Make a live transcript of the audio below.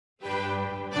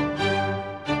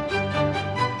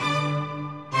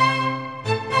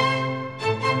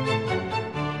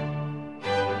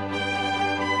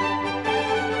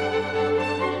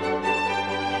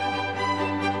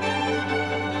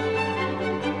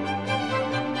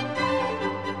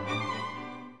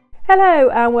Hello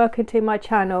and welcome to my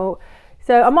channel.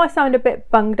 So I might sound a bit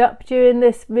bunged up during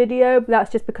this video, but that's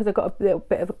just because I've got a little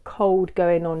bit of a cold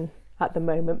going on at the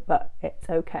moment, but it's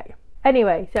okay.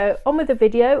 Anyway, so on with the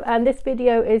video, and this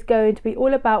video is going to be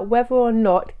all about whether or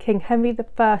not King Henry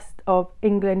I of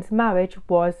England's marriage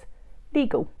was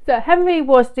legal. So Henry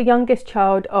was the youngest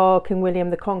child of King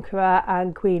William the Conqueror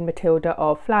and Queen Matilda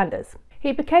of Flanders.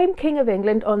 He became King of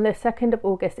England on the 2nd of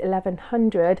August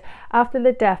 1100 after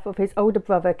the death of his older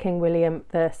brother King William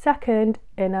II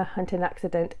in a hunting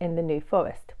accident in the New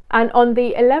Forest. And on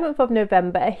the 11th of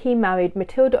November he married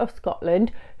Matilda of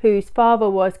Scotland, whose father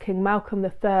was King Malcolm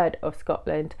III of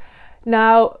Scotland.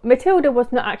 Now Matilda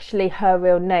was not actually her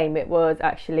real name, it was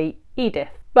actually Edith.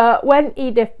 But when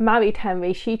Edith married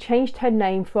Henry, she changed her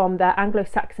name from the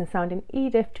Anglo-Saxon sounding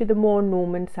Edith to the more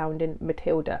Norman sounding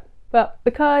Matilda. But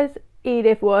because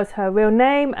Edith was her real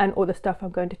name and all the stuff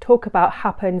I'm going to talk about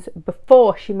happens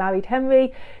before she married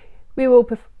Henry, we will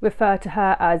refer to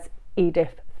her as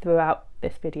Edith throughout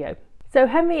this video. So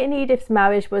Henry and Edith's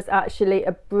marriage was actually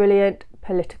a brilliant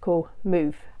political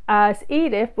move, as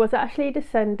Edith was actually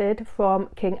descended from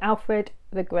King Alfred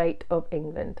the Great of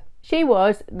England. She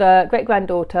was the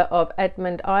great-granddaughter of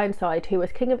Edmund Ironside, who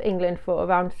was King of England for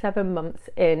around 7 months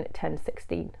in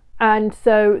 1016. And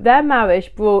so their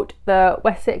marriage brought the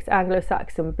Wessex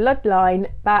Anglo-Saxon bloodline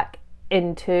back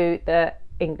into the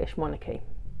English monarchy.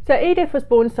 So Edith was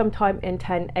born sometime in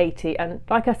 1080, and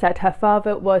like I said, her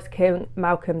father was King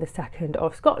Malcolm II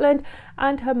of Scotland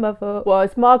and her mother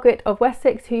was Margaret of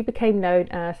Wessex, who became known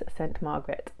as St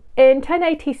Margaret. In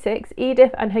 1086,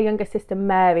 Edith and her younger sister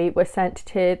Mary were sent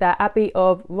to the Abbey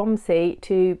of Romsey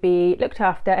to be looked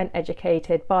after and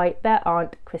educated by their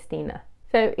aunt Christina.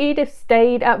 So Edith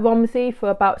stayed at Romsey for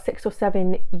about 6 or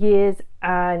 7 years,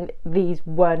 and these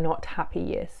were not happy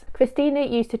years. Christina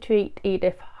used to treat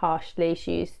Edith harshly.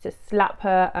 She used to slap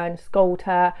her and scold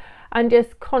her and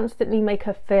just constantly make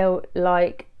her feel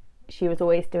like she was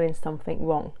always doing something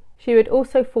wrong. She would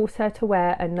also force her to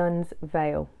wear a nun's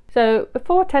veil. So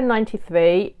before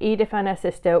 1093, Edith and her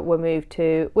sister were moved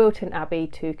to Wilton Abbey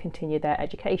to continue their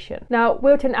education. Now,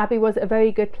 Wilton Abbey was a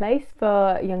very good place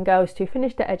for young girls to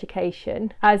finish their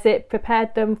education, as it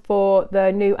prepared them for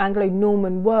the new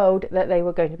Anglo-Norman world that they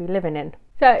were going to be living in.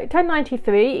 So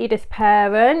 1093, Edith's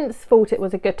parents thought it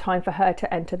was a good time for her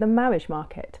to enter the marriage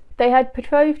market. They had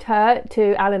betrothed her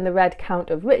to Alan the Red, Count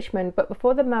of Richmond, but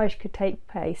before the marriage could take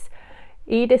place,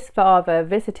 Edith's father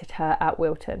visited her at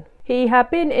Wilton. He had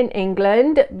been in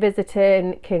England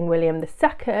visiting King William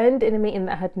II in a meeting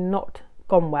that had not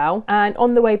gone well, and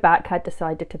on the way back had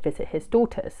decided to visit his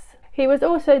daughters. He was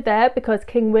also there because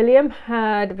King William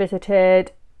had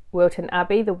visited Wilton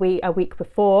Abbey a week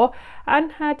before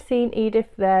and had seen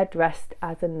Edith there dressed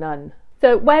as a nun.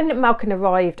 So when Malcolm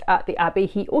arrived at the Abbey,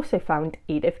 he also found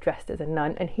Edith dressed as a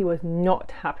nun, and he was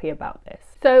not happy about this.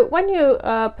 So when you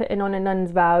are putting on a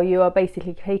nun's vow, you are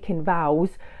basically taking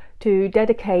vows to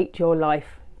dedicate your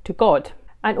life to God.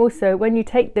 And also when you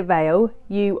take the veil,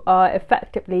 you are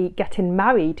effectively getting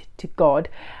married to God,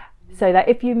 so that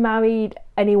if you married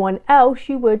anyone else,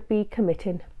 you would be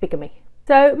committing bigamy.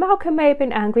 So Malcolm may have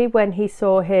been angry when he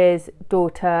saw his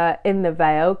daughter in the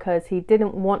veil, because he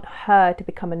didn't want her to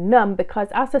become a nun, because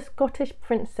as a Scottish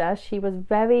princess she was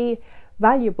very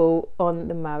valuable on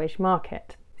the marriage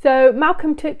market. So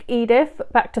Malcolm took Edith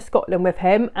back to Scotland with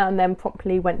him and then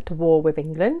promptly went to war with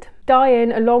England,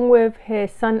 dying along with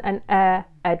his son and heir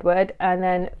Edward, and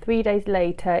then 3 days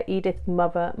later Edith's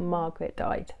mother Margaret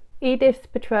died. Edith's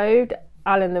betrothed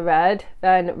Alan the Red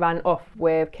then ran off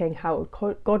with King Harold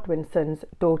Godwinson's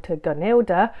daughter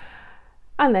Gunilda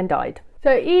and then died.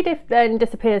 So Edith then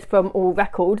disappears from all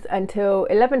records until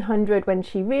 1100, when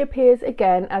she reappears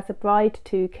again as a bride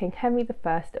to King Henry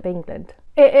I of England.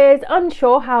 It is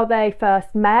unsure how they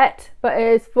first met, but it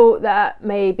is thought that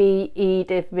maybe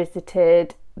Edith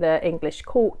visited the English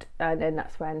court and then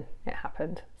that's when it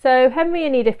happened. So Henry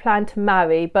and Edith planned to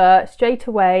marry, but straight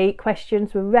away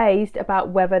questions were raised about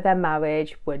whether their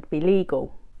marriage would be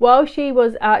legal. While she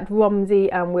was at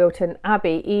Romsey and Wilton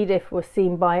Abbey, Edith was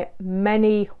seen by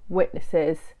many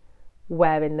witnesses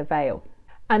wearing the veil.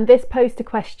 And this posed a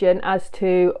question as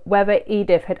to whether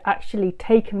Edith had actually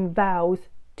taken vows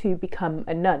to become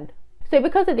a nun. So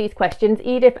because of these questions,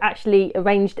 Edith actually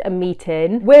arranged a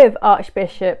meeting with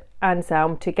Archbishop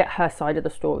Anselm to get her side of the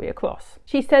story across.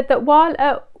 She said that while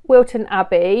at Wilton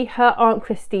Abbey, her aunt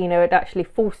Christina had actually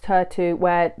forced her to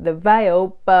wear the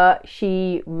veil, but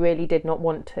she really did not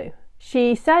want to.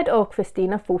 She said of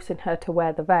Christina forcing her to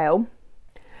wear the veil,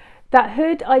 "That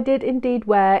hood I did indeed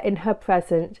wear in her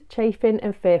presence, chafing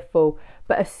and fearful,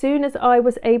 but as soon as I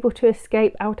was able to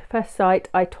escape out of her sight,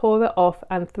 I tore it off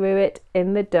and threw it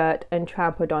in the dirt and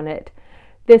trampled on it.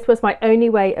 This was my only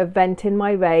way of venting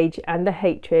my rage and the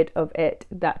hatred of it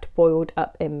that boiled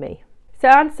up in me. So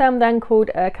Anselm then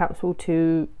called a council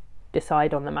to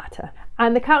decide on the matter.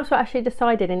 And the council actually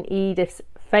decided in Edith's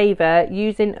favour,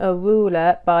 using a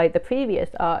ruler by the previous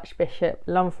Archbishop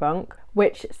Lanfranc,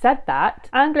 which said that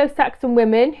Anglo-Saxon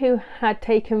women who had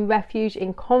taken refuge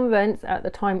in convents at the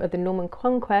time of the Norman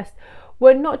conquest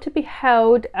were not to be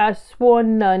held as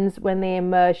sworn nuns when they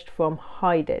emerged from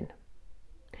hiding.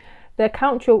 The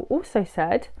council also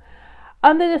said,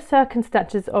 under the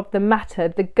circumstances of the matter,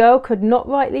 the girl could not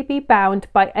rightly be bound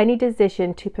by any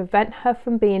decision to prevent her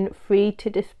from being free to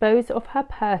dispose of her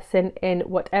person in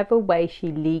whatever way she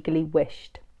legally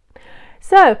wished.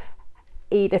 So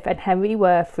Edith and Henry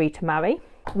were free to marry,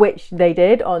 which they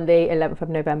did on the 11th of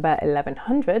November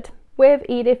 1100, with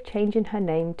Edith changing her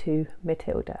name to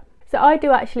Matilda. So I do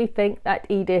actually think that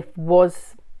Edith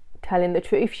was telling the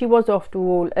truth. She was, after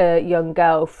all, a young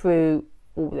girl through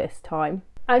all this time.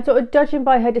 And sort of judging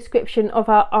by her description of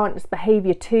her aunt's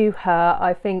behaviour to her,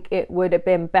 I think it would have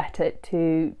been better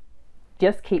to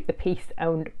just keep the peace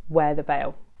and wear the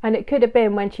veil. And it could have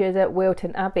been when she was at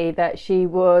Wilton Abbey that she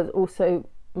was also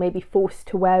maybe forced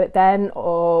to wear it then,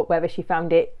 or whether she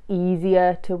found it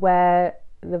easier to wear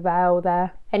the veil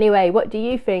there. Anyway, what do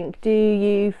you think? Do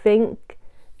you think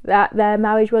that their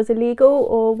marriage was illegal,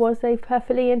 or was they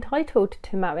perfectly entitled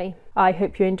to marry? I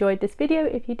hope you enjoyed this video.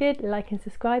 If you did, like and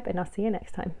subscribe, and I'll see you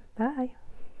next time. Bye.